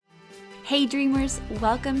Hey dreamers,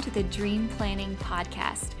 welcome to the Dream Planning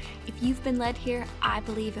Podcast. If you've been led here, I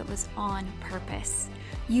believe it was on purpose.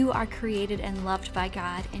 You are created and loved by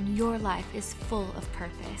God, and your life is full of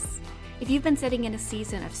purpose. If you've been sitting in a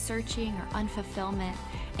season of searching or unfulfillment,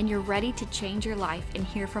 and you're ready to change your life and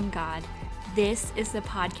hear from God, this is the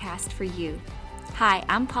podcast for you. Hi,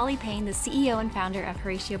 I'm Polly Payne, the CEO and founder of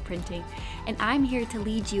Horatio Printing, and I'm here to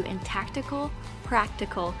lead you in tactical,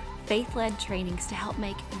 practical, faith-led trainings to help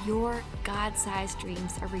make your God-sized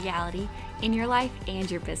dreams a reality in your life and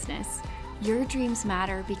your business. Your dreams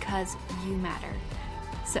matter because you matter.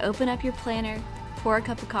 So open up your planner, pour a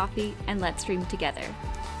cup of coffee, and let's dream together.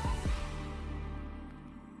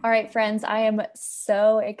 All right, friends, I am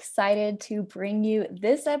so excited to bring you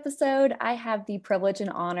this episode. I have the privilege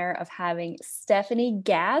and honor of having Stephanie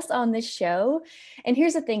Gass on the show. And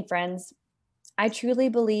here's the thing, friends. I truly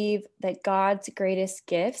believe that God's greatest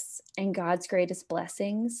gifts and God's greatest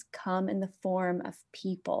blessings come in the form of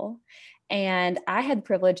people. And I had the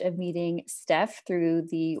privilege of meeting Steph through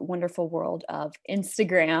the wonderful world of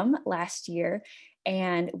Instagram last year.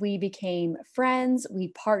 And we became friends. We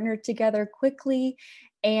partnered together quickly.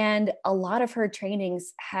 And a lot of her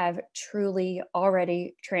trainings have truly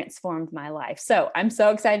already transformed my life. So I'm so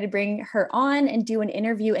excited to bring her on and do an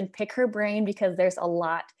interview and pick her brain because there's a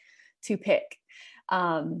lot to pick.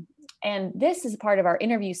 And this is part of our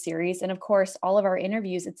interview series. And of course, all of our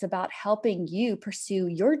interviews, it's about helping you pursue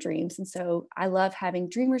your dreams. And so I love having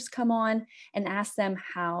dreamers come on and ask them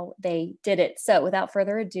how they did it. So without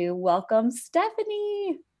further ado, welcome,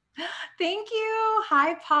 Stephanie. Thank you.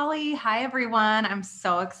 Hi, Polly. Hi, everyone. I'm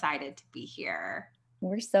so excited to be here.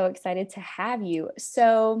 We're so excited to have you.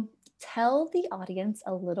 So tell the audience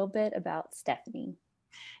a little bit about Stephanie.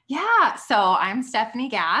 Yeah. So I'm Stephanie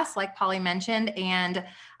Gass, like Polly mentioned, and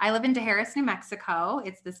I live in Harris, New Mexico.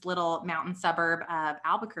 It's this little mountain suburb of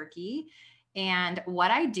Albuquerque. And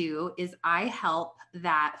what I do is I help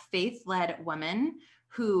that faith-led woman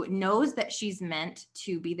who knows that she's meant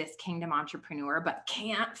to be this kingdom entrepreneur, but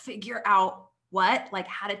can't figure out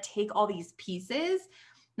how to take all these pieces.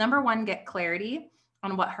 Number one, get clarity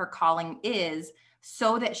on what her calling is,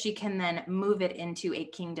 so that she can then move it into a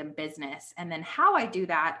kingdom business. And then how I do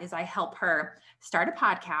that is I help her start a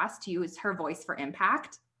podcast to use her voice for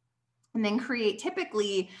impact, and then create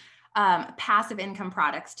typically passive income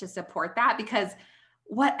products to support that, because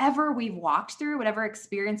whatever we've walked through, whatever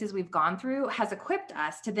experiences we've gone through has equipped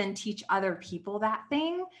us to then teach other people that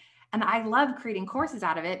thing. And I love creating courses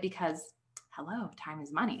out of it because hello, time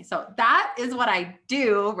is money. So that is what I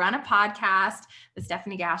do, run a podcast, The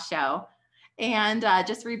Stephanie Gass Show. And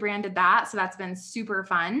just rebranded that. So that's been super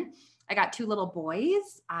fun. I got 2 little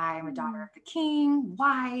boys. I'm a daughter of the king,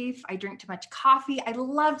 wife. I drink too much coffee. I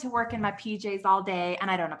love to work in my PJs all day,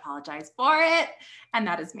 and I don't apologize for it. And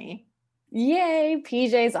that is me. Yay,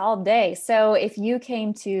 PJs all day. So if you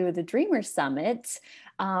came to the Dreamer Summit,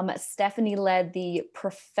 Stephanie led the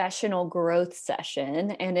professional growth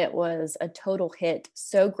session, and it was a total hit.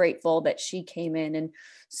 So grateful that she came in and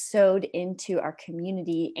sewed into our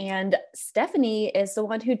community. And Stephanie is the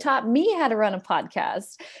one who taught me how to run a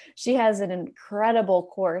podcast. She has an incredible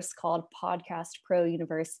course called Podcast Pro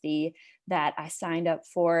University that I signed up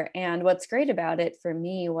for. And what's great about it for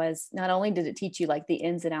me was not only did it teach you like the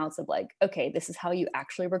ins and outs of like, okay, this is how you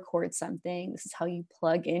actually record something. This is how you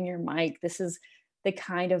plug in your mic. This is the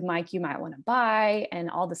kind of mic you might want to buy and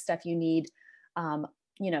all the stuff you need,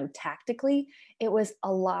 tactically. It was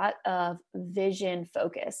a lot of vision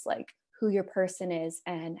focus, like who your person is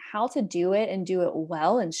and how to do it and do it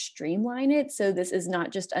well and streamline it. So this is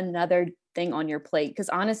not just another thing on your plate. Because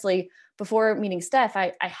honestly, before meeting Steph,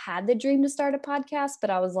 I had the dream to start a podcast,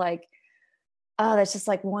 but I was like, oh, that's just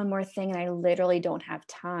like one more thing. And I literally don't have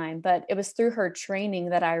time. But it was through her training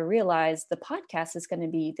that I realized the podcast is going to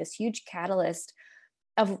be this huge catalyst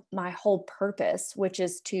of my whole purpose, which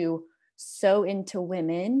is to sow into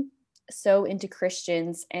women, sow into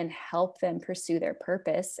Christians, and help them pursue their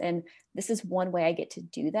purpose. And this is one way I get to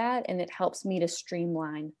do that. And it helps me to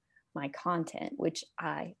streamline my content, which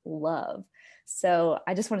I love. So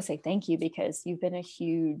I just want to say thank you because you've been a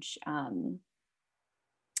huge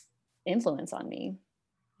influence on me.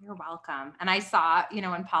 You're welcome. And I saw,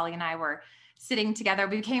 when Polly and I were sitting together,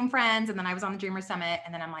 we became friends, and then I was on the Dreamer Summit,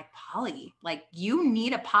 and then I'm like, Polly, like you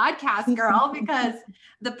need a podcast, girl, because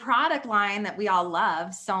the product line that we all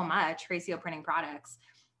love so much, Horatio Printing Products,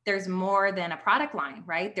 there's more than a product line,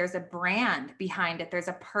 right? There's a brand behind it. There's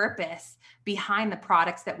a purpose behind the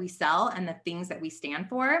products that we sell and the things that we stand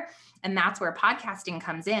for. And that's where podcasting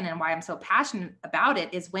comes in. And why I'm so passionate about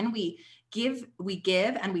it is when we give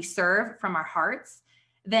and we serve from our hearts,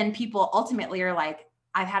 then people ultimately are like,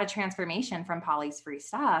 I've had a transformation from Polly's free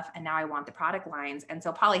stuff, and now I want the product lines. And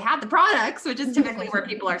so Polly had the products, which is typically where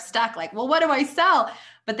people are stuck, like, well, what do I sell?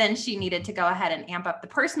 But then she needed to go ahead and amp up the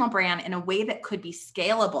personal brand in a way that could be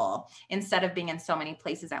scalable instead of being in so many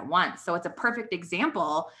places at once. So it's a perfect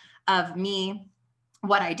example of me,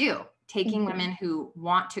 what I do, taking women who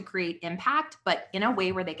want to create impact, but in a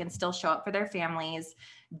way where they can still show up for their families,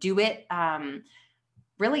 do it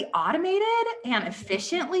really automated and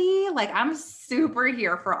efficiently. Like, I'm super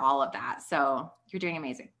here for all of that. So you're doing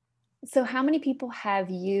amazing. So how many people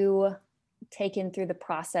have you taken through the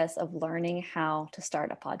process of learning how to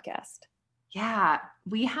start a podcast? Yeah,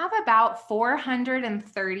 we have about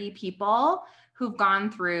 430 people who've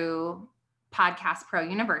gone through Podcast Pro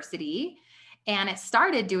University, and it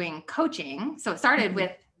started doing coaching. So it started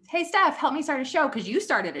with, hey, Steph, help me start a show because you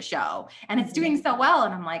started a show and it's doing so well.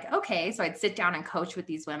 And I'm like, okay. So I'd sit down and coach with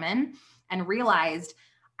these women and realized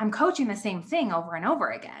I'm coaching the same thing over and over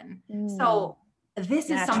again. So this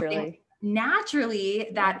is something naturally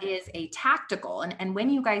that is a tactical. And when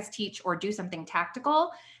you guys teach or do something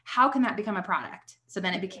tactical, how can that become a product? So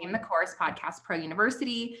then it became the course. Podcast Pro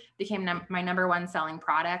University became my number one selling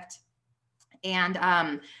product. And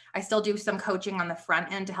I still do some coaching on the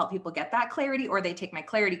front end to help people get that clarity, or they take my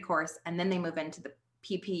clarity course and then they move into the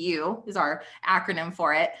PPU is our acronym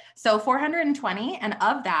for it. So 420. And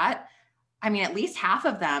of that, I mean, at least half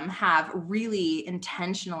of them have really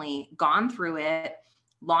intentionally gone through it,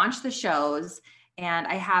 launched the shows. And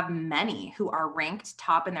I have many who are ranked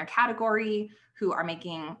top in their category, who are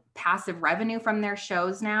making passive revenue from their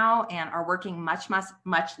shows now and are working much, much,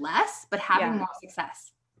 much less, but having more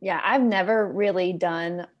success. Yeah, I've never really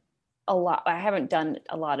done a lot. I haven't done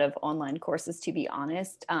a lot of online courses, to be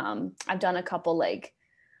honest. I've done a couple like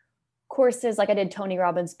courses, like I did Tony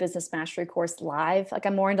Robbins Business Mastery course live. Like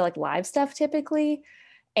I'm more into like live stuff typically.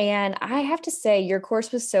 And I have to say your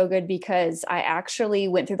course was so good because I actually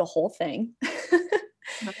went through the whole thing.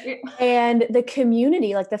 And the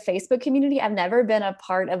community, like the Facebook community, I've never been a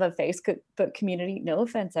part of a Facebook community. No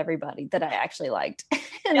offense, everybody, that I actually liked.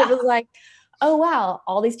 And it was like, oh, wow,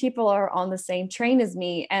 all these people are on the same train as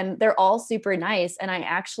me and they're all super nice. And I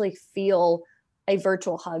actually feel a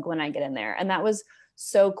virtual hug when I get in there. And that was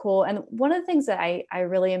so cool. And one of the things that I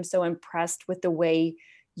really am so impressed with the way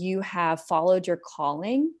you have followed your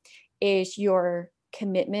calling is your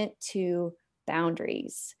commitment to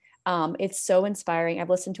boundaries. It's so inspiring.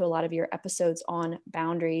 I've listened to a lot of your episodes on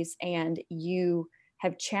boundaries, and you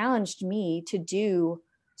have challenged me to do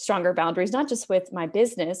stronger boundaries, not just with my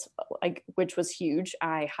business, like, which was huge.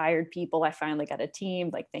 I hired people. I finally got a team.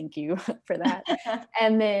 Like, thank you for that.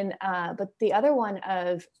 And then, but the other one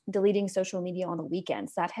of deleting social media on the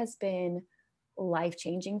weekends, that has been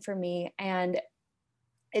life-changing for me. And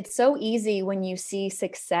it's so easy when you see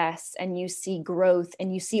success and you see growth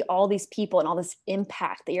and you see all these people and all this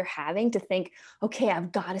impact that you're having to think, okay,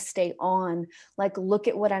 I've got to stay on. Like, look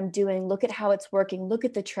at what I'm doing. Look at how it's working. Look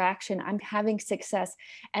at the traction. I'm having success.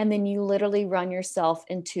 And then you literally run yourself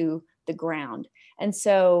into the ground. And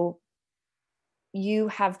so you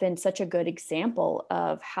have been such a good example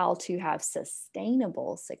of how to have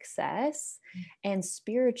sustainable success and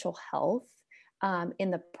spiritual health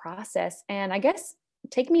in the process. And I guess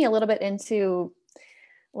take me a little bit into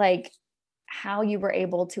like how you were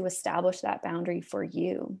able to establish that boundary for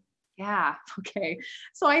you. Yeah. Okay.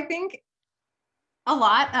 So I think a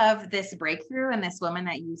lot of this breakthrough and this woman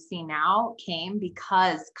that you see now came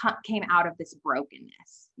out of this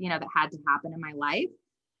brokenness, that had to happen in my life.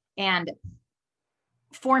 And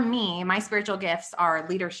for me, my spiritual gifts are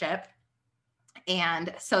leadership.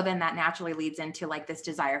 And so then that naturally leads into like this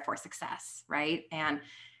desire for success, right? And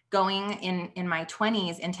going in my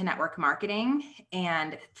 20s into network marketing,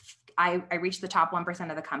 and I reached the top 1%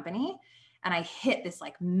 of the company, and I hit this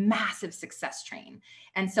like massive success train.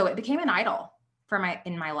 And so it became an idol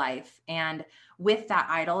in my life. And with that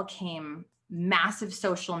idol came massive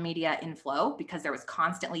social media inflow because there was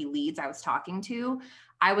constantly leads I was talking to.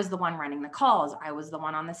 I was the one running the calls. I was the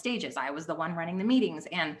one on the stages. I was the one running the meetings.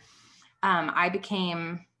 And I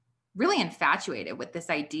became really infatuated with this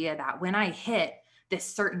idea that when I hit this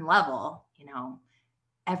certain level,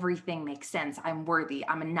 everything makes sense. I'm worthy.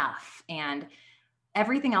 I'm enough. And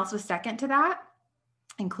everything else was second to that,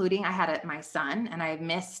 including I had my son, and I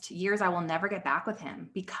missed years I will never get back with him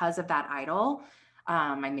because of that idol.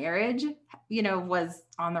 My marriage, was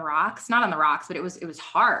on the rocks, not on the rocks, but it was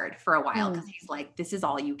hard for a while because he's like, this is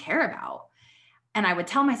all you care about. And I would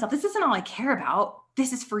tell myself, this isn't all I care about.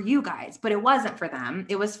 This is for you guys, but it wasn't for them.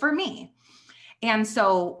 It was for me. And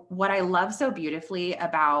so what I love so beautifully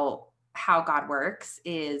about how God works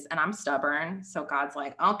is, and I'm stubborn. So God's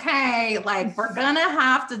like, okay, like we're going to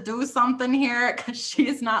have to do something here because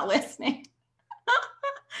she's not listening.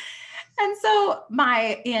 And so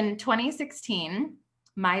in 2016,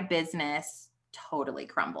 my business totally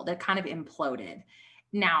crumbled. It kind of imploded.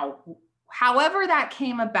 Now, however that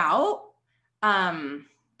came about,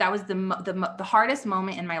 that was the hardest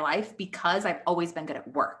moment in my life because I've always been good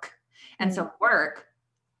at work. And so work,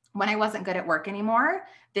 when I wasn't good at work anymore,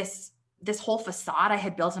 this whole facade I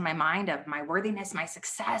had built in my mind of my worthiness, my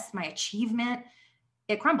success, my achievement,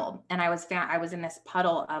 it crumbled. And I was in this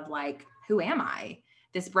puddle of like, who am I?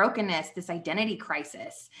 This brokenness, this identity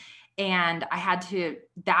crisis. And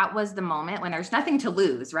that was the moment when there's nothing to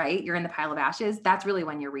lose, right? You're in the pile of ashes. That's really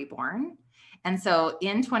when you're reborn. And so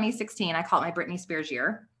in 2016, I call it my Britney Spears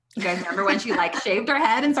year. You guys remember when she like shaved her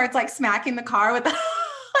head and starts like smacking the car with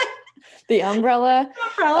the umbrella?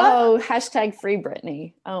 Oh, hashtag free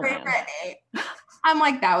Britney. Oh, free Britney. I'm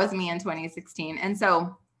like, that was me in 2016. And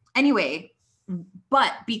so anyway,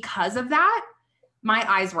 but because of that, my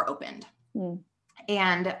eyes were opened.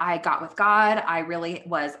 And I got with God. I really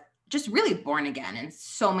was just really born again in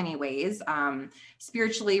so many ways,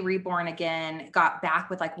 spiritually reborn again, got back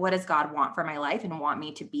with like, what does God want for my life and want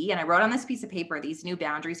me to be? And I wrote on this piece of paper, these new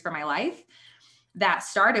boundaries for my life that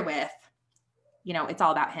started with, it's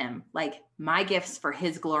all about him. Like my gifts for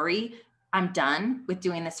his glory. I'm done with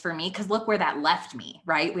doing this for me because look where that left me,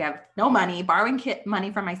 right? We have no money, borrowing money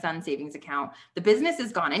from my son's savings account. The business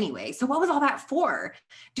is gone anyway. So what was all that for?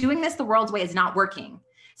 Doing this the world's way is not working.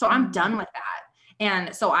 So I'm done with that.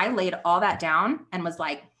 And so I laid all that down and was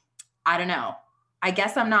like, I don't know. I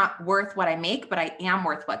guess I'm not worth what I make, but I am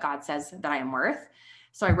worth what God says that I am worth.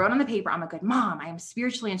 So I wrote on the paper, I'm a good mom. I am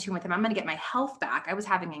spiritually in tune with him. I'm going to get my health back. I was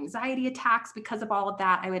having anxiety attacks because of all of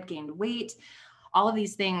that. I had gained weight, all of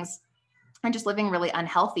these things. And just living really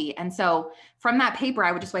unhealthy. And so from that paper,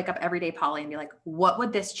 I would just wake up every day, Polly, and be like, what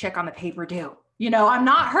would this chick on the paper do? I'm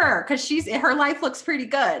not her because her life looks pretty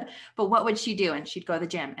good, but what would she do? And she'd go to the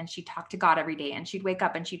gym and she'd talk to God every day and she'd wake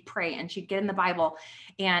up and she'd pray and she'd get in the Bible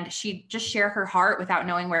and she'd just share her heart without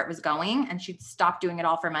knowing where it was going. And she'd stop doing it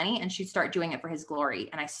all for money and she'd start doing it for his glory.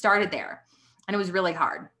 And I started there and it was really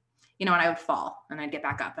hard, and I would fall and I'd get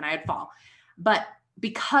back up and I'd fall. But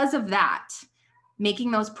because of that,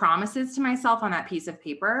 making those promises to myself on that piece of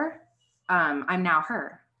paper, I'm now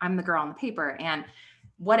her. I'm the girl on the paper. And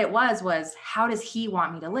what it was, how does he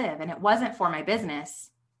want me to live? And it wasn't for my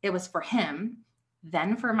business. It was for him,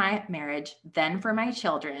 then for my marriage, then for my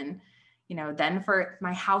children, then for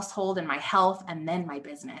my household and my health, and then my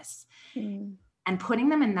business. And putting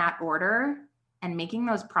them in that order and making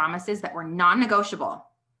those promises that were non-negotiable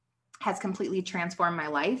has completely transformed my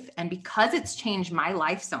life. And because it's changed my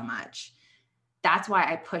life so much, that's why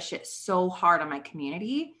I push it so hard on my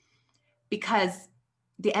community, because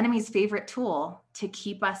the enemy's favorite tool to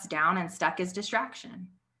keep us down and stuck is distraction.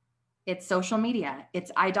 It's social media.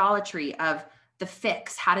 It's idolatry of the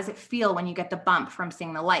fix. How does it feel when you get the bump from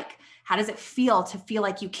seeing the like? How does it feel to feel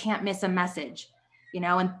like you can't miss a message?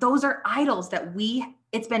 And those are idols that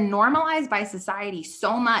it's been normalized by society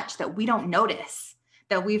so much that we don't notice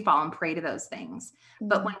that we fall and prey to those things.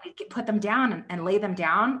 But when we put them down and lay them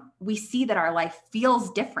down, we see that our life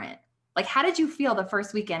feels different. Like, how did you feel the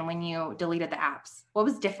first weekend when you deleted the apps? What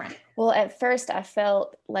was different? Well, at first I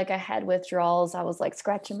felt like I had withdrawals. I was like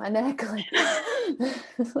scratching my neck,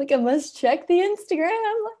 like I must check the Instagram.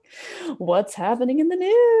 Like, what's happening in the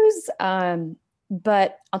news?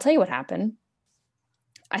 But I'll tell you what happened.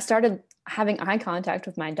 I started having eye contact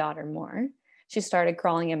with my daughter more. She started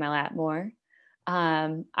crawling in my lap more.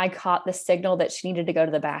 I caught the signal that she needed to go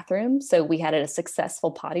to the bathroom. So we had a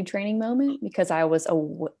successful potty training moment because I was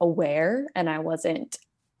aware and I wasn't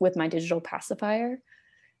with my digital pacifier.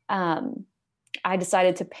 I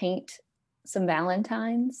decided to paint some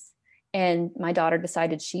Valentines and my daughter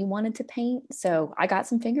decided she wanted to paint. So I got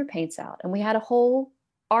some finger paints out and we had a whole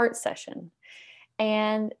art session.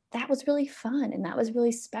 And that was really fun. And that was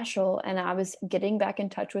really special. And I was getting back in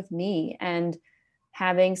touch with me and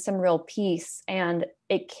having some real peace. And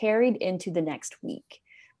it carried into the next week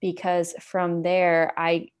because from there,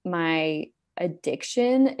 my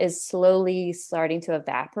addiction is slowly starting to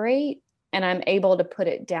evaporate and I'm able to put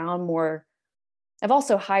it down more. I've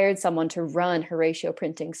also hired someone to run Horatio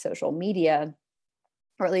Printing social media,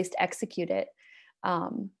 or at least execute it.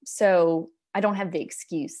 So I don't have the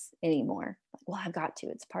excuse anymore. Like, well, I've got to,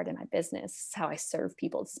 it's part of my business. It's how I serve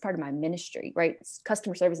people. It's part of my ministry, right?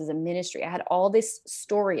 Customer service is a ministry. I had all this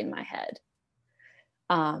story in my head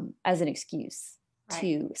as an excuse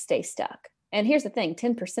to stay stuck. And here's the thing,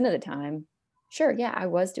 10% of the time, sure, yeah, I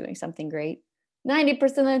was doing something great. 90%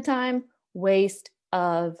 of the time, waste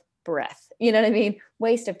of breath. You know what I mean?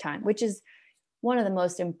 Waste of time, which is one of the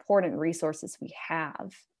most important resources we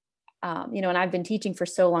have. And I've been teaching for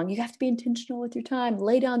so long. You have to be intentional with your time,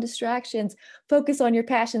 lay down distractions, focus on your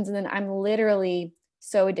passions. And then I'm literally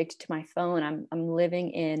so addicted to my phone. I'm living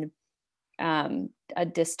in a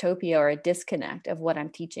dystopia or a disconnect of what I'm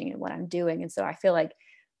teaching and what I'm doing. And so I feel like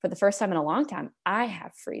for the first time in a long time, I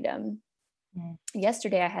have freedom.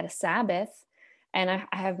 Yesterday I had a Sabbath, and I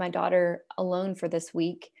have my daughter alone for this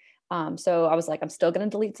week. So I was like, I'm still going to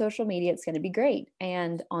delete social media. It's going to be great.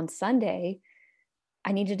 And on Sunday,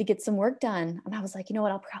 I needed to get some work done. And I was like, you know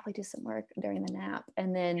what? I'll probably do some work during the nap.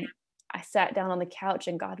 And then I sat down on the couch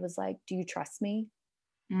and God was like, do you trust me?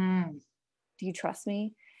 Do you trust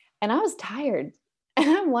me? And I was tired and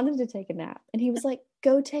I wanted to take a nap. And he was like,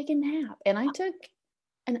 go take a nap. And I took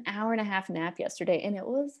an hour and a half nap yesterday, and it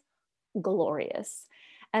was glorious.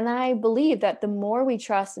 And I believe that the more we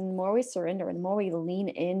trust and the more we surrender and the more we lean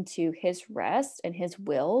into his rest and his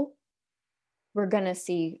will, we're going to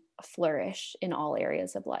see a flourish in all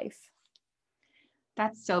areas of life.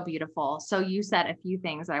 That's so beautiful. So you said a few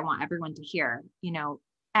things that I want everyone to hear.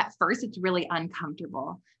 At first, it's really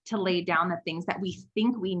uncomfortable to lay down the things that we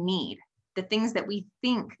think we need, the things that we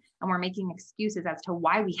think, and we're making excuses as to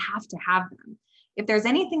why we have to have them. If there's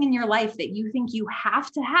anything in your life that you think you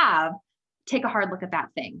have to have, take a hard look at that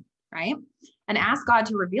thing, right? And ask God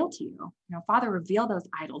to reveal to you, Father, reveal those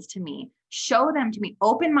idols to me, show them to me,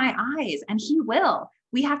 open my eyes, and he will.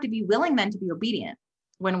 We have to be willing then to be obedient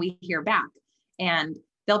when we hear back. And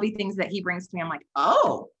there'll be things that he brings to me. I'm like,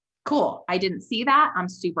 oh, cool. I didn't see that. I'm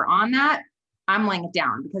super on that. I'm laying it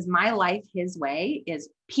down because my life, his way, is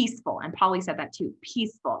peaceful. And Polly said that too,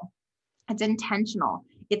 peaceful. It's intentional.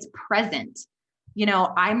 It's present.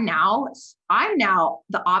 I'm now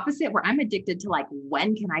the opposite, where I'm addicted to like,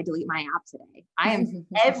 when can I delete my app today? I am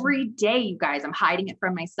every day, you guys, I'm hiding it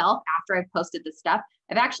from myself after I've posted this stuff.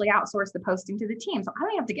 I've actually outsourced the posting to the team. So I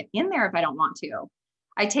don't have to get in there if I don't want to.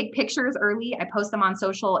 I take pictures early. I post them on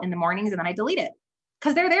social in the mornings, and then I delete it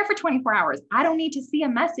because they're there for 24 hours. I don't need to see a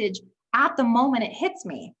message at the moment it hits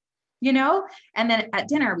me, And then at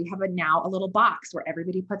dinner, we have now a little box where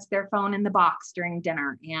everybody puts their phone in the box during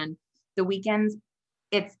dinner, and the weekends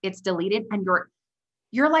it's deleted, and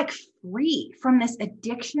you're like free from this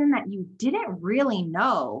addiction that you didn't really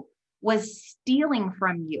know was stealing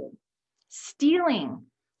from you, stealing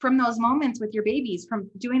from those moments with your babies,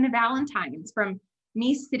 from doing the Valentines, from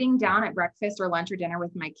me sitting down at breakfast or lunch or dinner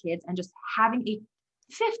with my kids and just having a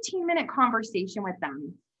 15-minute conversation with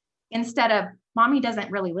them, instead of mommy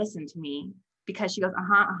doesn't really listen to me because she goes,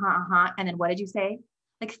 and then what did you say?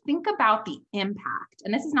 Like, think about the impact.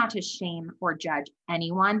 And this is not to shame or judge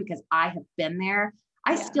anyone, because I have been there.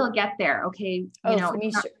 I still get there. Okay.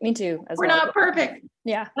 Me too. We're not perfect.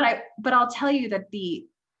 Yeah. But I'll tell you that the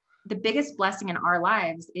biggest blessing in our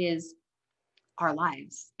lives is our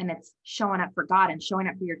lives. And it's showing up for God and showing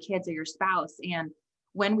up for your kids or your spouse. And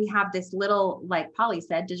when we have this little, like Polly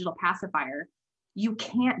said, digital pacifier, you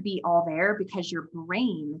can't be all there because your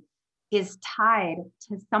brain is tied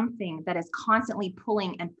to something that is constantly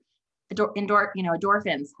pulling and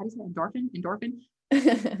endorphins. How do you say endorphin?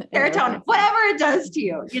 Serotonin, whatever it does to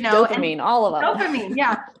you, Dopamine, all of them. Dopamine,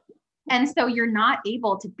 yeah. And so you're not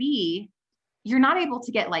able to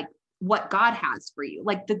get like what God has for you,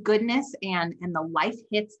 like the goodness and the life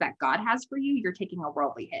hits that God has for you. You're taking a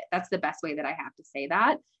worldly hit. That's the best way that I have to say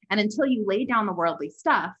that. And until you lay down the worldly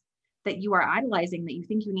stuff that you are idolizing, that you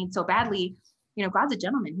think you need so badly, God's a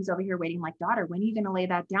gentleman. He's over here waiting like, daughter, when are you going to lay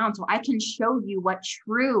that down so I can show you what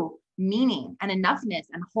true meaning and enoughness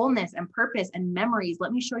and wholeness and purpose and memories,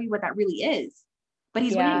 let me show you what that really is. But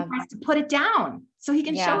he's waiting for us to put it down so he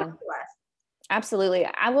can show it to us. Absolutely.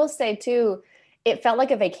 I will say too, it felt like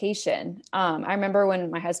a vacation. I remember when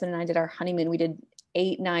my husband and I did our honeymoon, we did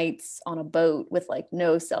 8 nights on a boat with like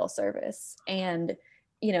no cell service. And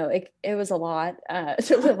it was a lot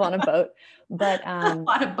to live on a boat, but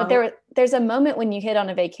there's a moment when you hit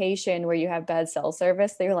on a vacation where you have bad cell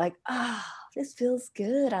service that you're like, oh, this feels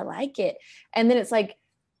good. I like it. And then it's like,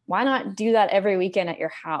 why not do that every weekend at your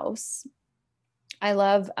house? I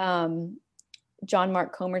love John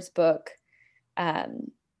Mark Comer's book,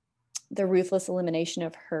 The Ruthless Elimination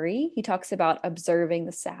of Hurry. He talks about observing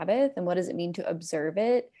the Sabbath and what does it mean to observe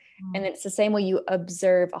it. And it's the same way you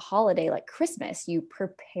observe a holiday like Christmas. You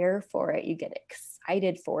prepare for it. You get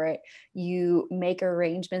excited for it. You make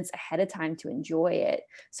arrangements ahead of time to enjoy it.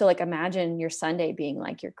 So like imagine your Sunday being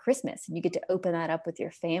like your Christmas, and you get to open that up with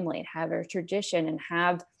your family and have a tradition and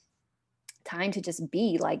have time to just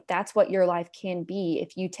be. Like, that's what your life can be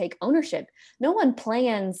if you take ownership. No one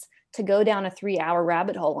plans to go down a 3-hour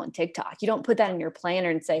rabbit hole on TikTok. You don't put that in your planner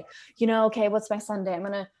and say, okay, what's my Sunday? I'm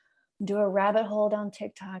going to do a rabbit hole down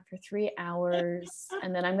TikTok for 3 hours.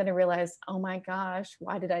 And then I'm going to realize, oh my gosh,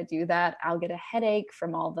 why did I do that? I'll get a headache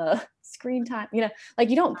from all the screen time. Like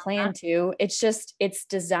you don't plan to, it's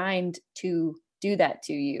designed to do that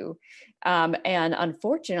to you. And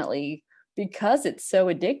unfortunately, because it's so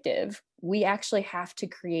addictive, we actually have to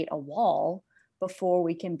create a wall before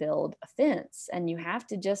we can build a fence. And you have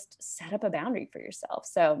to just set up a boundary for yourself.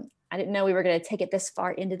 So I didn't know we were going to take it this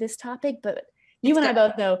far into this topic, but you and I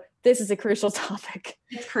both know this is a crucial topic.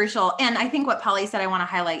 It's crucial. And I think what Polly said I want to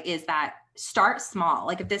highlight is that start small.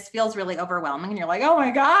 Like if this feels really overwhelming and you're like, oh my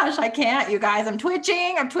gosh, I can't, you guys, I'm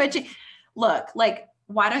twitching. Look, like,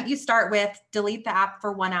 why don't you start with delete the app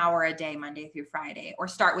for 1 hour a day, Monday through Friday, or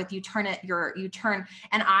start with and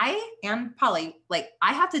I and Polly, like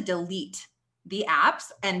I have to delete the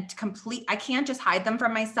apps and I can't just hide them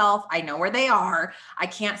from myself. I know where they are. I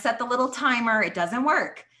can't set the little timer. It doesn't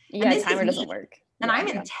work. Yeah, timer doesn't work. And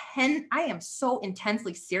I am so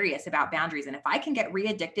intensely serious about boundaries. And if I can get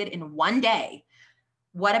re-addicted in one day,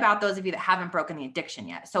 what about those of you that haven't broken the addiction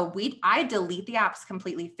yet? So I delete the apps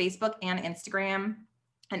completely, Facebook and Instagram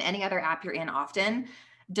and any other app you're in often.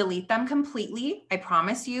 Delete them completely. I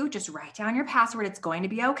promise you, just write down your password. It's going to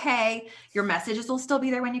be okay. Your messages will still be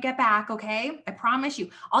there when you get back. Okay. I promise you,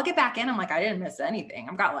 I'll get back in. I'm like, I didn't miss anything.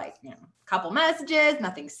 I've got like, a couple messages,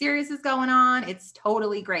 nothing serious is going on. It's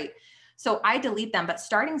totally great. So I delete them, but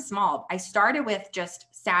starting small, I started with just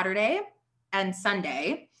Saturday and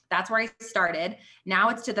Sunday. That's where I started. Now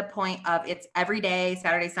it's to the point of it's every day,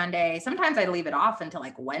 Saturday, Sunday. Sometimes I leave it off until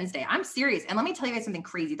like Wednesday. I'm serious. And let me tell you guys something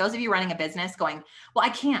crazy. Those of you running a business going, well, I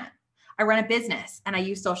can't. I run a business and I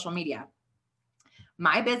use social media.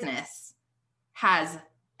 My business has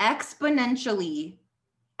exponentially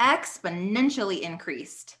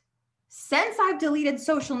increased since I've deleted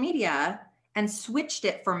social media and switched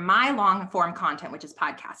it for my long form content, which is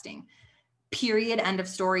podcasting. Period. End of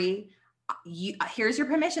story. Here's your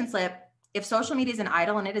permission slip. If social media is an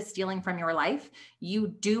idol and it is stealing from your life, you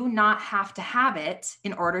do not have to have it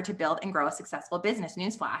in order to build and grow a successful business.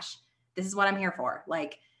 Newsflash. This is what I'm here for.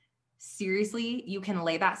 Like, seriously, you can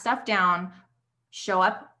lay that stuff down, show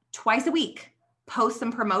up twice a week, post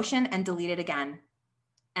some promotion and delete it again.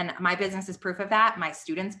 And my business is proof of that. My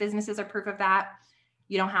students' businesses are proof of that.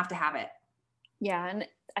 You don't have to have it. Yeah. And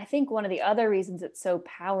I think one of the other reasons it's so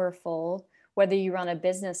powerful, whether you run a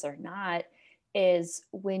business or not, is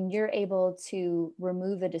when you're able to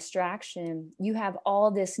remove a distraction, you have all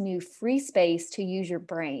this new free space to use your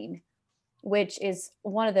brain, which is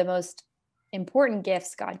one of the most important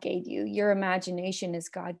gifts God gave you. Your imagination is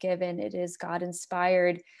God-given. It is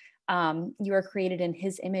God-inspired. You are created in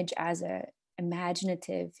His image as an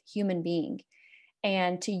imaginative human being.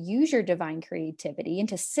 And to use your divine creativity and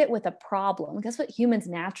to sit with a problem. That's what humans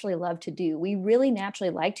naturally love to do. We really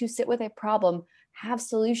naturally like to sit with a problem, have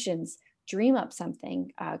solutions, dream up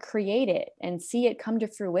something, create it, and see it come to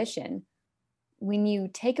fruition. When you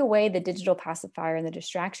take away the digital pacifier and the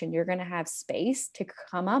distraction, you're going to have space to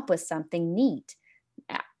come up with something neat,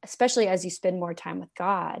 especially as you spend more time with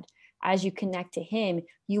God. As you connect to Him,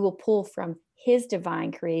 you will pull from His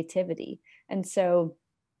divine creativity. And so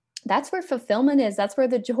that's where fulfillment is. That's where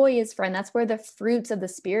the joy is, friend. That's where the fruits of the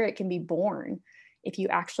Spirit can be born. If you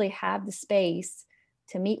actually have the space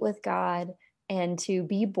to meet with God and to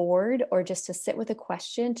be bored or just to sit with a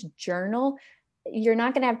question, to journal, you're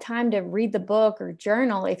not going to have time to read the book or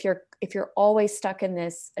journal if you're always stuck in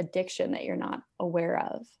this addiction that you're not aware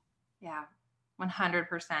of. Yeah,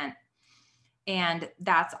 100%. And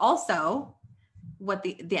that's also what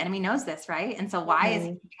the enemy knows this, right? And so why is he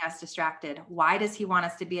keeping us distracted? Why does he want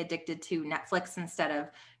us to be addicted to Netflix instead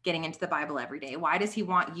of getting into the Bible every day? Why does he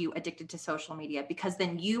want you addicted to social media? Because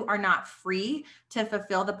then you are not free to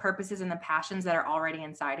fulfill the purposes and the passions that are already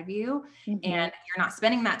inside of you. Mm-hmm. And you're not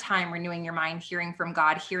spending that time renewing your mind, hearing from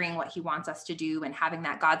God, hearing what he wants us to do and having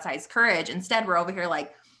that God-sized courage. Instead, we're over here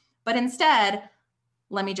like, but instead,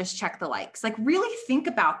 let me just check the likes. Like really think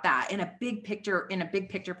about that in a big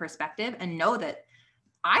picture perspective and know that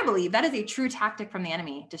I believe that is a true tactic from the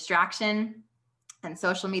enemy, distraction and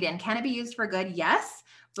social media. And can it be used for good? Yes,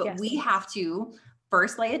 but yes. We have to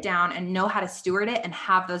first lay it down and know how to steward it and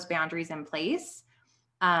have those boundaries in place.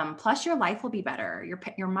 Plus your life will be better.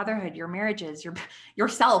 Your motherhood, your marriages,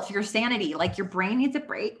 yourself, your sanity, like your brain needs a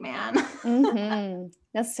break, man. Mm-hmm.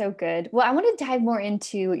 That's so good. Well, I want to dive more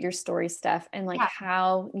into your story, Steph, and like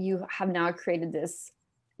how you have now created this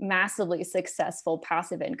massively successful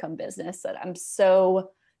passive income business that I'm so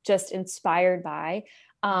just inspired by.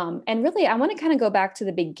 And really, I want to kind of go back to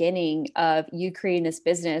the beginning of you creating this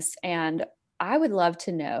business. And I would love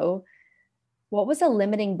to know, what was a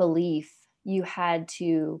limiting belief you had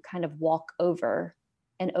to kind of walk over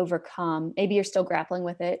and overcome? Maybe you're still grappling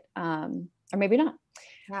with it, or maybe not,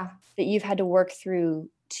 Yeah. that you've had to work through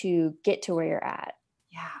to get to where you're at.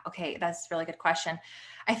 Yeah. Okay. That's a really good question.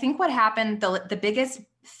 I think what happened, the biggest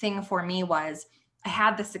thing for me was I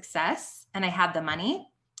had the success and I had the money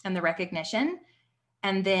and the recognition.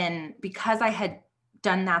 And then because I had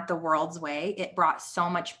done that the world's way, it brought so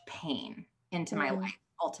much pain into my life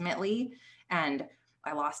ultimately. And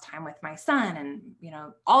I lost time with my son and,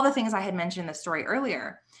 all the things I had mentioned in the story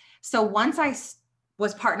earlier. So once I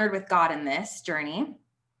was partnered with God in this journey,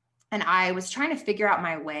 and I was trying to figure out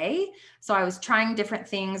my way. So I was trying different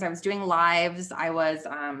things. I was doing lives. I was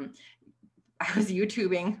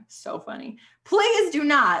YouTubing. So funny. Please do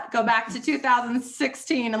not go back to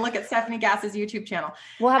 2016 and look at Stephanie Gass's YouTube channel.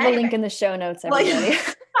 We'll have a link in the show notes, everybody.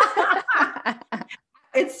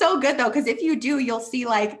 It's so good though, because if you do, you'll see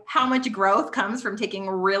like how much growth comes from taking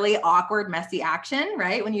really awkward, messy action,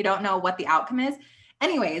 right? When you don't know what the outcome is.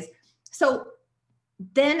 Anyways, so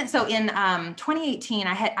in 2018,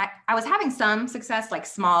 I was having some success, like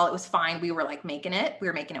small, it was fine. We were making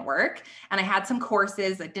it work. And I had some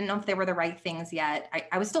courses. I didn't know if they were the right things yet.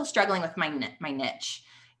 I was still struggling with my niche,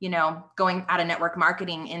 going out of network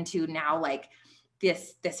marketing into now like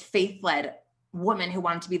this faith-led woman who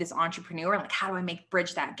wanted to be this entrepreneur. Like, how do I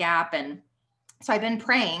bridge that gap? And so I've been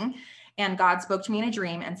praying, and God spoke to me in a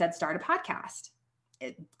dream and said, start a podcast.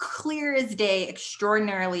 Clear as day,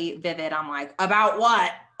 extraordinarily vivid. I'm like, about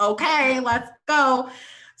what? Okay, let's go.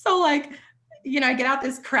 So I get out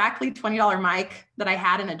this crackly $20 mic that I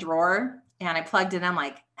had in a drawer, and I plugged it in. I'm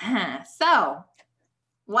like, so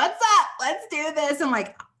what's up? Let's do this. And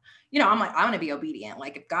I'm going to be obedient.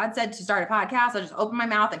 Like, if God said to start a podcast, I'll just open my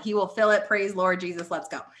mouth and he will fill it. Praise Lord Jesus, let's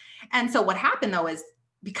go. And so what happened though, is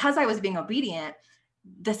because I was being obedient,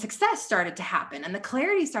 the success started to happen and the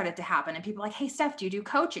clarity started to happen. And people were like, hey, Steph, do you do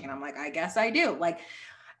coaching? And I'm like, I guess I do. And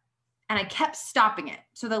I kept stopping it.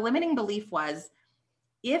 So the limiting belief was,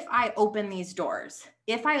 if I open these doors,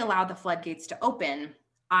 if I allow the floodgates to open,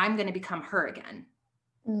 I'm going to become her again.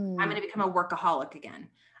 I'm going to become a workaholic again.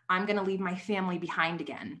 I'm going to leave my family behind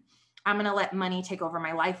again. I'm going to let money take over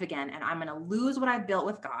my life again. And I'm going to lose what I've built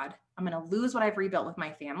with God. I'm going to lose what I've rebuilt with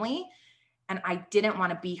my family. And I didn't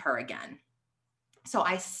want to be her again. So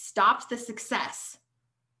I stopped the success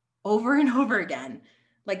over and over again.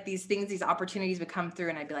 Like these things, these opportunities would come through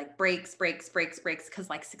and I'd be like, breaks. Cause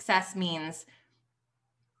success means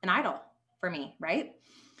an idol for me. Right.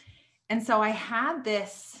 And so I had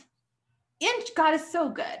this, and God is so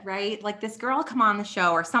good, right? Like this girl come on the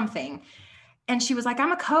show or something. And she was like,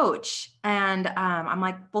 I'm a coach. And I'm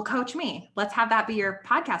like, well, coach me. Let's have that be your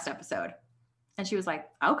podcast episode. And she was like,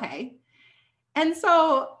 okay. And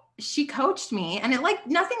so she coached me, and it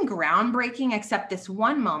nothing groundbreaking except this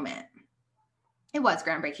one moment. It was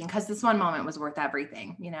groundbreaking because this one moment was worth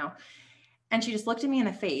everything, And she just looked at me in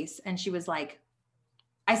the face and she was like,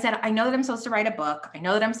 I said, I know that I'm supposed to write a book. I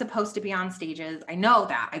know that I'm supposed to be on stages. I know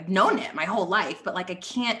that. I've known it my whole life, but I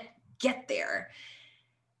can't get there.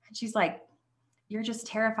 And she's like, you're just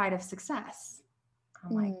terrified of success.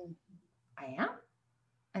 I'm like, I am?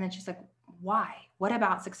 And then she's like, why? What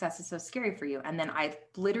about success is so scary for you? And then I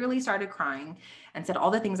literally started crying and said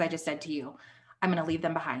all the things I just said to you. I'm going to leave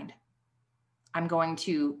them behind. I'm going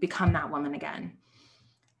to become that woman again.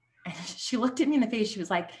 And she looked at me in the face. She was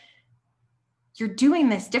like, you're doing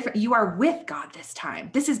this different. You are with God this time.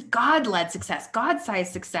 This is God-led success,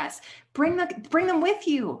 God-sized success. Bring them with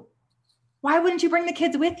you. Why wouldn't you bring the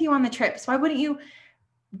kids with you on the trips? Why wouldn't you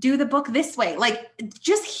do the book this way?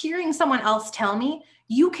 Just hearing someone else tell me,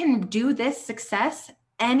 you can do this success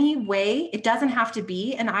any way. It doesn't have to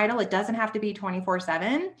be an idol. It doesn't have to be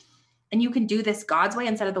 24/7. And you can do this God's way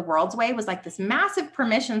instead of the world's way, was like this massive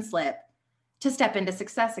permission slip to step into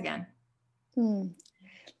success again.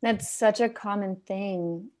 That's such a common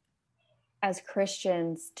thing as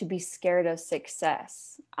Christians, to be scared of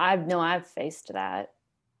success. I've faced that.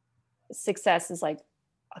 Success is like,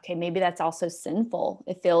 okay, maybe that's also sinful.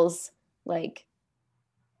 It feels like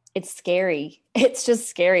it's scary. It's just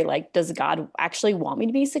scary. Like, does God actually want me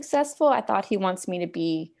to be successful? I thought he wants me to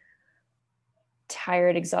be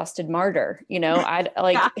tired, exhausted martyr. I'd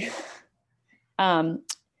like,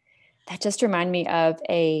 that just reminded me of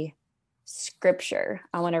a scripture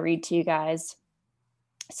I want to read to you guys.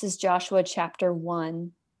 This is Joshua chapter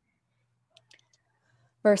 1,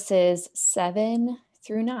 verses 7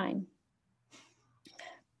 through 9.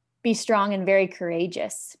 Be strong and very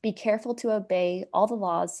courageous. Be careful to obey all the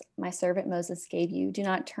laws my servant Moses gave you. Do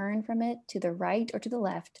not turn from it to the right or to the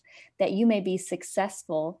left, that you may be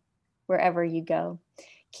successful wherever you go.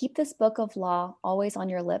 Keep this book of law always on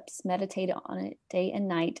your lips. Meditate on it day and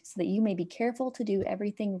night, so that you may be careful to do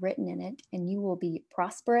everything written in it, and you will be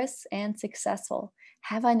prosperous and successful.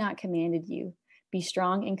 Have I not commanded you? Be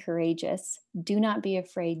strong and courageous. Do not be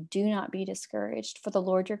afraid. Do not be discouraged, for the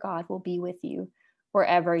Lord your God will be with you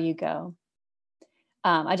wherever you go.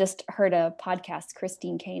 I just heard a podcast.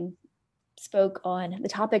 Christine Kane spoke on the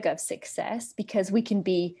topic of success, because we can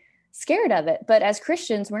be scared of it. But as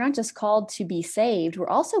Christians, we're not just called to be saved, we're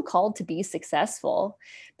also called to be successful,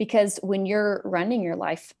 because when you're running your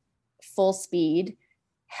life full speed,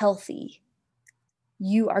 healthy,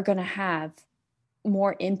 you are going to have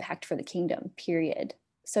more impact for the kingdom, period.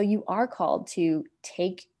 So you are called to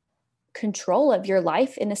take control of your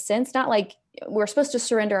life, in a sense, not like we're supposed to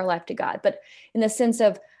surrender our life to God, but in the sense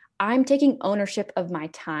of, I'm taking ownership of my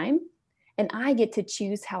time and I get to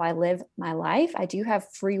choose how I live my life. I do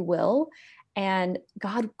have free will, and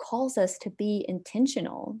God calls us to be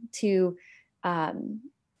intentional, to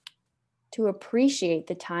appreciate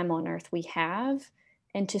the time on earth we have,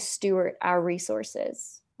 and to steward our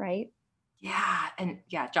resources, right? Yeah. And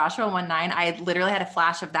yeah, Joshua 1:9, I literally had a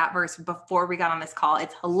flash of that verse before we got on this call.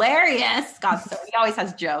 It's hilarious. God, so he always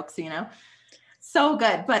has jokes, so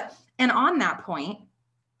good. But, and on that point,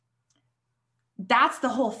 that's the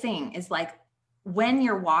whole thing, is like, when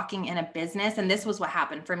you're walking in a business, and this was what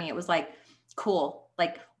happened for me, it was like, cool,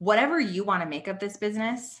 like whatever you want to make of this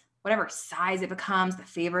business, whatever size it becomes, the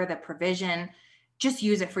favor, the provision, just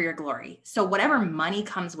use it for your glory. So whatever money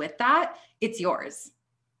comes with that, it's yours.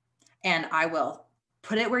 And I will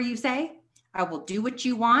put it where you say. I will do what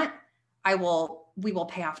you want. We will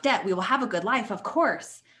pay off debt. We will have a good life, of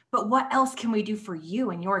course. But what else can we do for you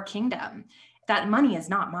and your kingdom? That money is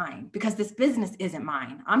not mine, because this business isn't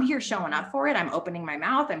mine. I'm here showing up for it. I'm opening my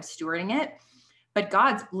mouth. I'm stewarding it. But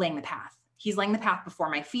God's laying the path. He's laying the path before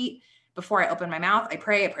my feet. Before I open my mouth, I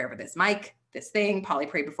pray over this mic, this thing. Polly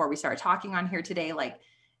prayed before we started talking on here today. Like,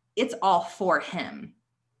 it's all for him.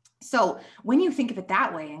 So when you think of it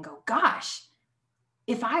that way and go, gosh,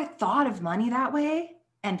 if I thought of money that way,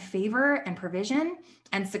 and favor and provision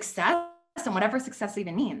and success, and whatever success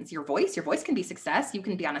even means, your voice can be success. You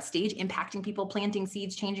can be on a stage impacting people, planting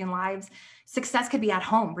seeds, changing lives. Success could be at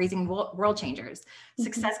home, raising world changers.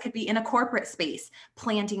 Success could be in a corporate space,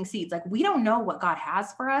 planting seeds. Like, we don't know what God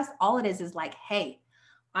has for us. All it is like, hey,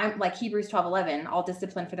 I'm like Hebrews 12:11, all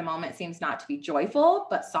discipline for the moment seems not to be joyful,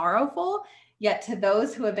 but sorrowful. Yet to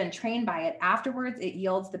those who have been trained by it, afterwards, it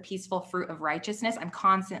yields the peaceful fruit of righteousness. I'm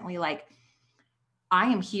constantly like, I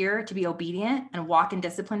am here to be obedient and walk in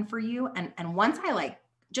discipline for you. And once I like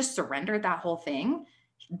just surrendered that whole thing,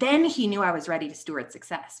 then he knew I was ready to steward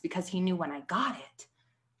success, because he knew when I got it,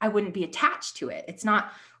 I wouldn't be attached to it. It's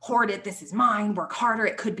not hoard it. This is mine. Work harder.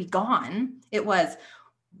 It could be gone. It was,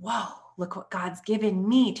 whoa, look what God's given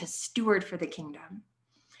me to steward for the kingdom.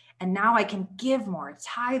 And now I can give more,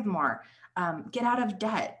 tithe more, get out of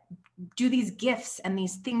debt, do these gifts and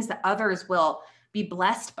these things that others will be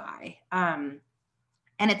blessed by.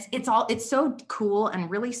 And it's so cool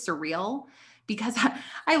and really surreal, because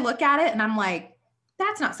I look at it and I'm like,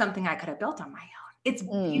 that's not something I could have built on my own. It's,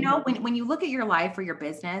 when you look at your life or your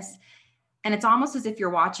business, and it's almost as if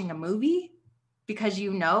you're watching a movie, because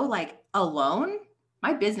like, alone,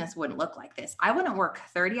 my business wouldn't look like this. I wouldn't work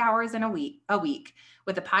 30 hours in a week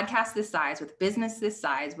with a podcast this size, with business this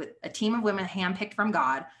size, with a team of women handpicked from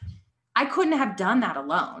God. I couldn't have done that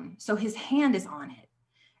alone. So his hand is on it.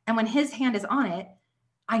 And when his hand is on it,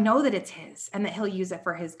 I know that it's his, and that he'll use it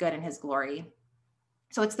for his good and his glory.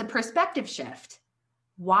 So it's the perspective shift.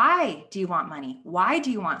 Why do you want money? Why do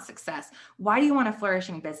you want success? Why do you want a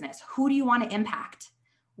flourishing business? Who do you want to impact?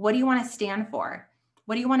 What do you want to stand for?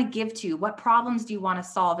 What do you want to give to? What problems do you want to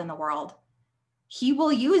solve in the world? He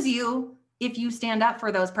will use you if you stand up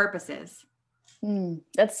for those purposes.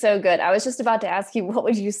 That's so good. I was just about to ask you, what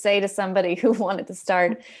would you say to somebody who wanted to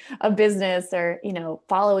start a business or,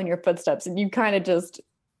 follow in your footsteps? And you kind of just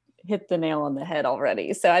hit the nail on the head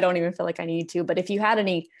already. So I don't even feel like I need to. But if you had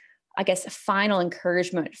any, I guess, final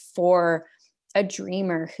encouragement for a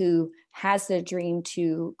dreamer who has the dream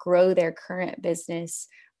to grow their current business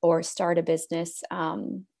or start a business,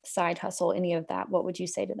 side hustle, any of that, what would you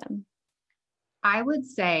say to them? I would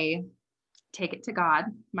say, take it to God.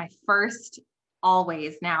 My first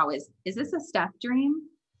always now is this a Steph dream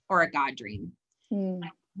or a God dream?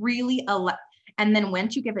 Really, and then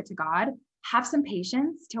once you give it to God, have some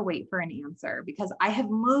patience to wait for an answer, because I have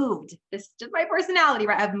moved. This is just my personality,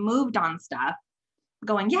 right? I've moved on stuff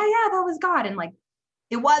going, yeah, that was God. And like,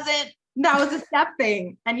 it wasn't, that was a step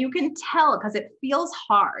thing. And you can tell because it feels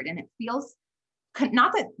hard and it feels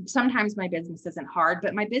not that sometimes my business isn't hard,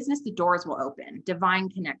 but my business, the doors will open, divine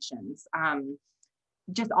connections,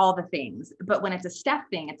 just all the things. But when it's a step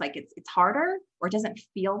thing, it's like, it's harder or it doesn't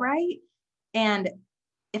feel right. And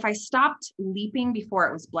if I stopped leaping before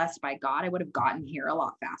it was blessed by God, I would have gotten here a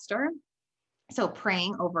lot faster. So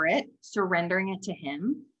praying over it, surrendering it to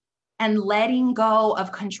him, and letting go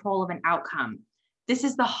of control of an outcome. This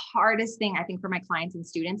is the hardest thing I think for my clients and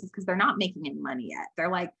students, is because they're not making any money yet.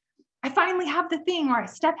 They're like, I finally have the thing, or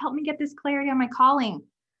Steph helped me get this clarity on my calling.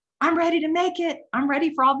 I'm ready to make it. I'm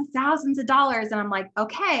ready for all the thousands of dollars. And I'm like,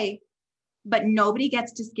 okay, but nobody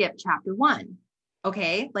gets to skip chapter 1.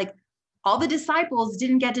 Okay. Like, all the disciples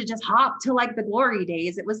didn't get to just hop to like the glory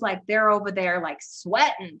days. It was like, they're over there, like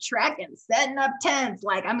sweating, trekking, setting up tents.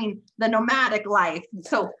 Like, I mean, the nomadic life.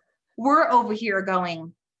 So we're over here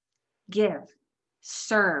going, give,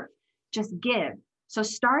 serve, just give. So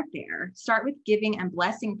start there. Start with giving and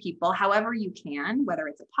blessing people however you can, whether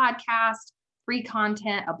it's a podcast, free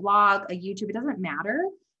content, a blog, a YouTube, it doesn't matter.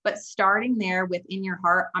 But starting there within your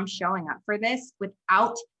heart, I'm showing up for this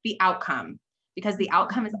without the outcome, because the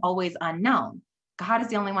outcome is always unknown. God is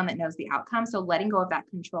the only one that knows the outcome. So letting go of that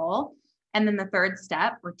control. And then the third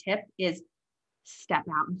step or tip is step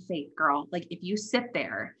out in faith, girl. Like, if you sit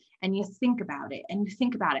there and you think about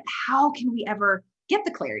it, how can we ever get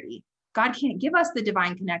the clarity? God can't give us the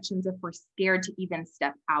divine connections if we're scared to even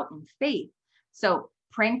step out in faith. So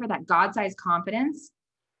praying for that God-sized confidence,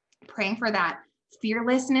 praying for that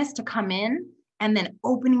fearlessness to come in, and then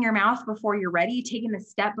opening your mouth before you're ready, taking the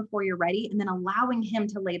step before you're ready, and then allowing him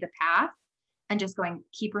to lay the path, and just going,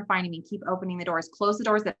 keep refining me, keep opening the doors, close the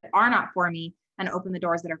doors that are not for me, and open the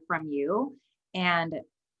doors that are from you. And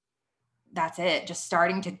that's it. Just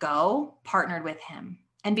starting to go partnered with him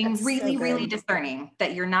and being really discerning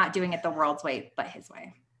that you're not doing it the world's way, but his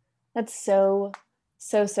way. That's so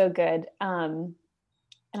good.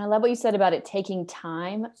 And I love what you said about it taking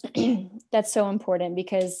time. That's so important,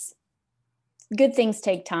 because good things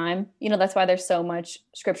take time. That's why there's so much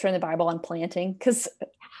scripture in the Bible on planting, because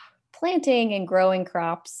planting and growing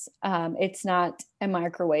crops, it's not a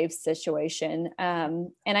microwave situation.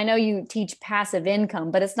 And I know you teach passive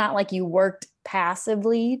income, but it's not like you worked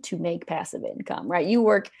passively to make passive income, right? You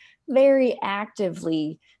work very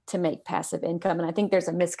actively to make passive income. And I think there's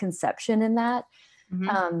a misconception in that.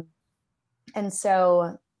 Mm-hmm. And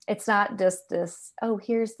so it's not just this, oh,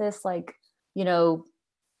 here's this like,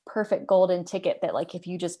 perfect golden ticket that like, if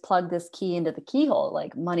you just plug this key into the keyhole,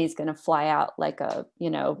 like money's going to fly out like a,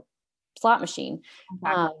 slot machine.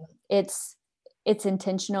 Exactly. It's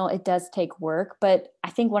intentional. It does take work, but I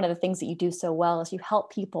think one of the things that you do so well is you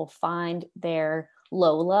help people find their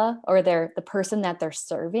Lola, or the person that they're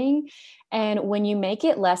serving. And when you make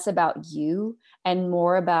it less about you and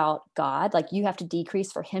more about God, like you have to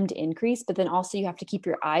decrease for him to increase, but then also you have to keep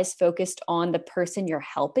your eyes focused on the person you're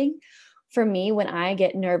helping. For me, when I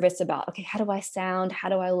get nervous about, okay, how do I sound? How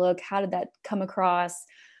do I look? How did that come across?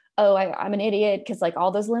 Oh, I'm an idiot. Cause like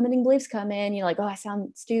all those limiting beliefs come in, you're like, oh, I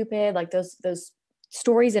sound stupid. Like those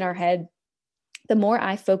stories in our head. The more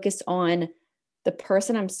I focus on the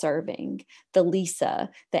person I'm serving, the Lisa,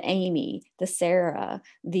 the Amy, the Sarah,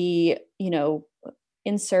 the,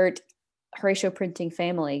 insert Horatio Printing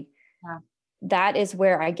family. Yeah. That is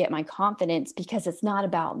where I get my confidence, because it's not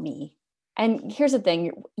about me. And here's the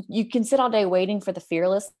thing, you can sit all day waiting for the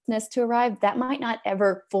fearlessness to arrive. That might not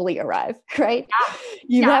ever fully arrive, right? Yeah.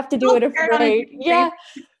 You have to do it afraid. Yeah,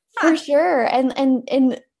 for sure.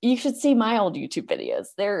 And you should see my old YouTube videos.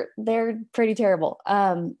 They're pretty terrible.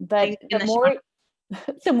 But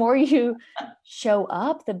the more you show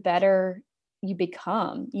up, the better you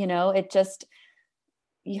become. You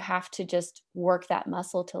have to just work that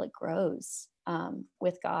muscle till it grows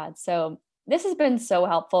with God. So this has been so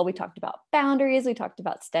helpful. We talked about boundaries. We talked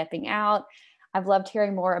about stepping out. I've loved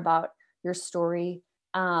hearing more about your story.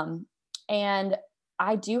 And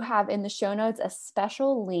I do have in the show notes a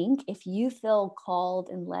special link if you feel called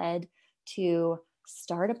and led to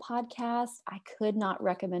start a podcast. I could not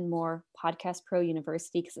recommend more Podcast Pro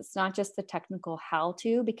University, because it's not just the technical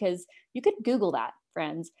how-to, because you could Google that,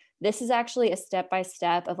 friends. This is actually a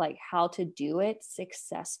step-by-step of like how to do it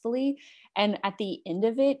successfully. And at the end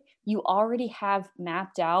of it, you already have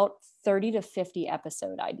mapped out 30 to 50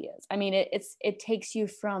 episode ideas. I mean, it takes you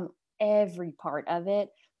from every part of it,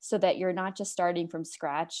 so that you're not just starting from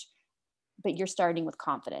scratch, but you're starting with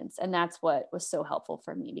confidence. And that's what was so helpful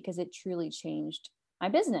for me, because it truly changed my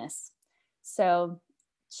business. So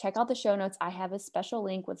check out the show notes. I have a special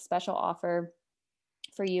link with special offer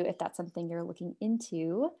for you if that's something you're looking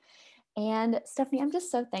into. And Stephanie, I'm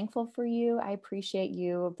just so thankful for you. I appreciate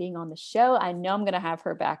you being on the show. I know I'm going to have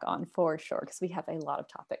her back on for sure because we have a lot of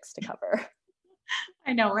topics to cover.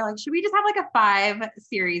 I know. We're like, should we just have like a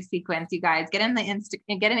 5-series sequence, you guys? Get an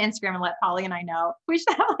Instagram and let Polly and I know. We should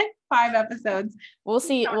have like 5 episodes. We'll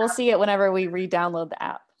see it whenever we re-download the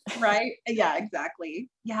app. Right? Yeah, exactly.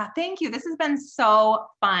 Yeah. Thank you. This has been so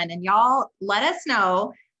fun. And y'all let us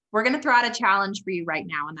know. We're going to throw out a challenge for you right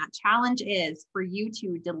now. And that challenge is for you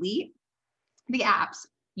to delete the apps.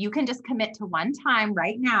 You can just commit to one time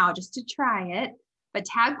right now just to try it, but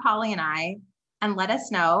tag Polly and I and let us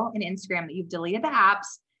know in Instagram that you've deleted the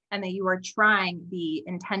apps and that you are trying the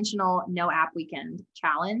intentional no app weekend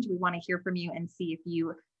challenge. We want to hear from you and see if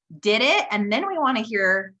you did it. And then we want to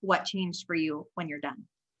hear what changed for you when you're done.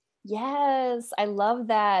 Yes, I love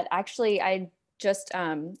that. Actually, I just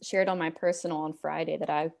shared on my personal on Friday that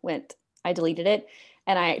I deleted it.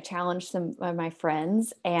 And I challenged some of my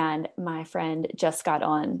friends, and my friend just got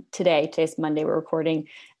on today. Today's Monday, we're recording,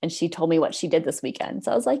 and she told me what she did this weekend.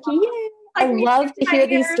 So I was like, yay, I love to hear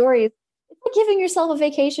these stories. It's like giving yourself a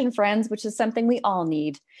vacation, friends, which is something we all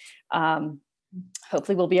need.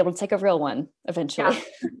 Hopefully we'll be able to take a real one eventually.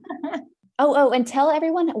 Yeah. And tell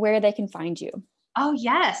everyone where they can find you. Oh,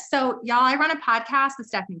 yes. So y'all, I run a podcast, The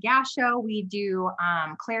Stephanie Gass Show. We do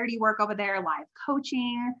clarity work over there, live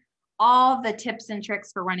coaching, all the tips and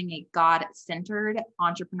tricks for running a God-centered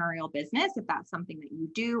entrepreneurial business, if that's something that you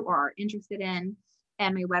do or are interested in.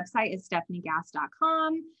 And my website is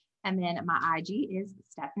stephaniegass.com. And then my IG is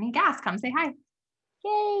Stephanie Gass. Come say hi.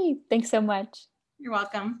 Yay. Thanks so much. You're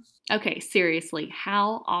welcome. Okay, seriously,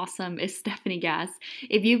 how awesome is Stephanie Gass?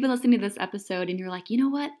 If you've been listening to this episode and you're like, you know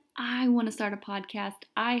what? I want to start a podcast.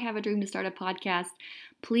 I have a dream to start a podcast.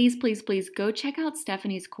 Please, please, please go check out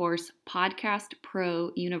Stephanie's course, Podcast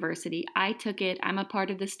Pro University. I took it. I'm a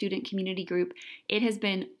part of the student community group. It has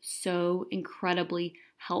been so incredibly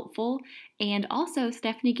helpful. And also,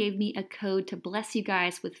 Stephanie gave me a code to bless you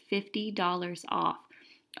guys with $50 off.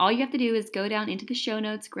 All you have to do is go down into the show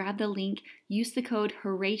notes, grab the link, use the code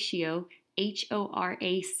Horacio,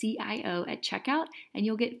 HORACIO at checkout, and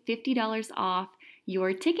you'll get $50 off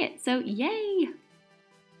your ticket. So yay!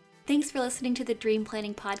 Thanks for listening to the Dream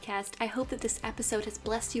Planning Podcast. I hope that this episode has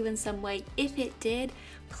blessed you in some way. If it did,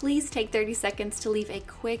 please take 30 seconds to leave a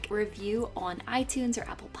quick review on iTunes or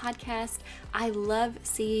Apple Podcasts. I love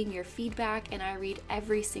seeing your feedback and I read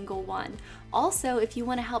every single one. Also, if you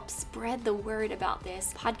want to help spread the word about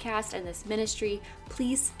this podcast and this ministry,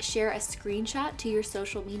 please share a screenshot to your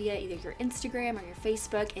social media, either your Instagram or your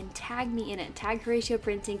Facebook, and tag me in it, tag Horacio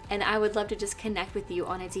Printing, and I would love to just connect with you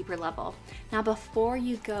on a deeper level. Now, before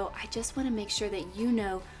you go, I just want to make sure that you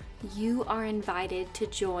know you are invited to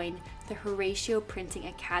join the Horacio Printing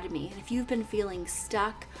Academy. And if you've been feeling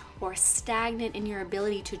stuck or stagnant in your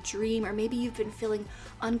ability to dream, or maybe you've been feeling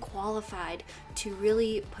unqualified to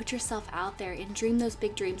really put yourself out there and dream those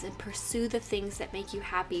big dreams and pursue the things that make you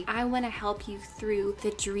happy, I want to help you through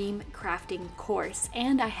the Dream Crafting course.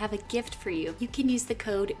 And I have a gift for you. You can use the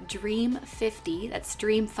code DREAM50, that's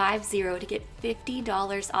DREAM50, to get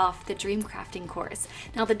 $50 off the Dream Crafting course.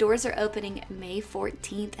 Now the doors are opening May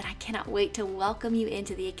 14th, and I cannot wait to welcome you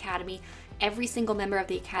into the Academy. Every single member of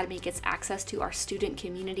the Academy gets access to our student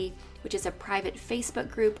community, which is a private Facebook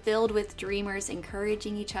group filled with dreamers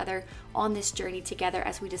encouraging each other on this journey together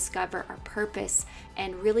as we discover our purpose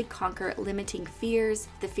and really conquer limiting fears,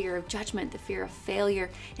 the fear of judgment, the fear of failure,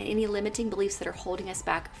 and any limiting beliefs that are holding us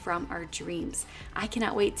back from our dreams. I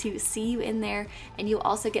cannot wait to see you in there, and you'll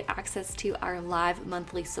also get access to our live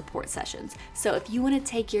monthly support sessions. So if you want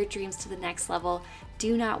to take your dreams to the next level,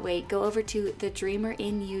 do not wait. Go over to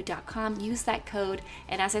thedreamerinyou.com, use that code,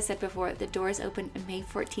 and as I said before, the doors open May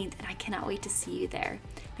 14th, and I cannot wait to see you there.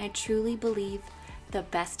 And I truly believe the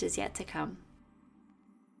best is yet to come.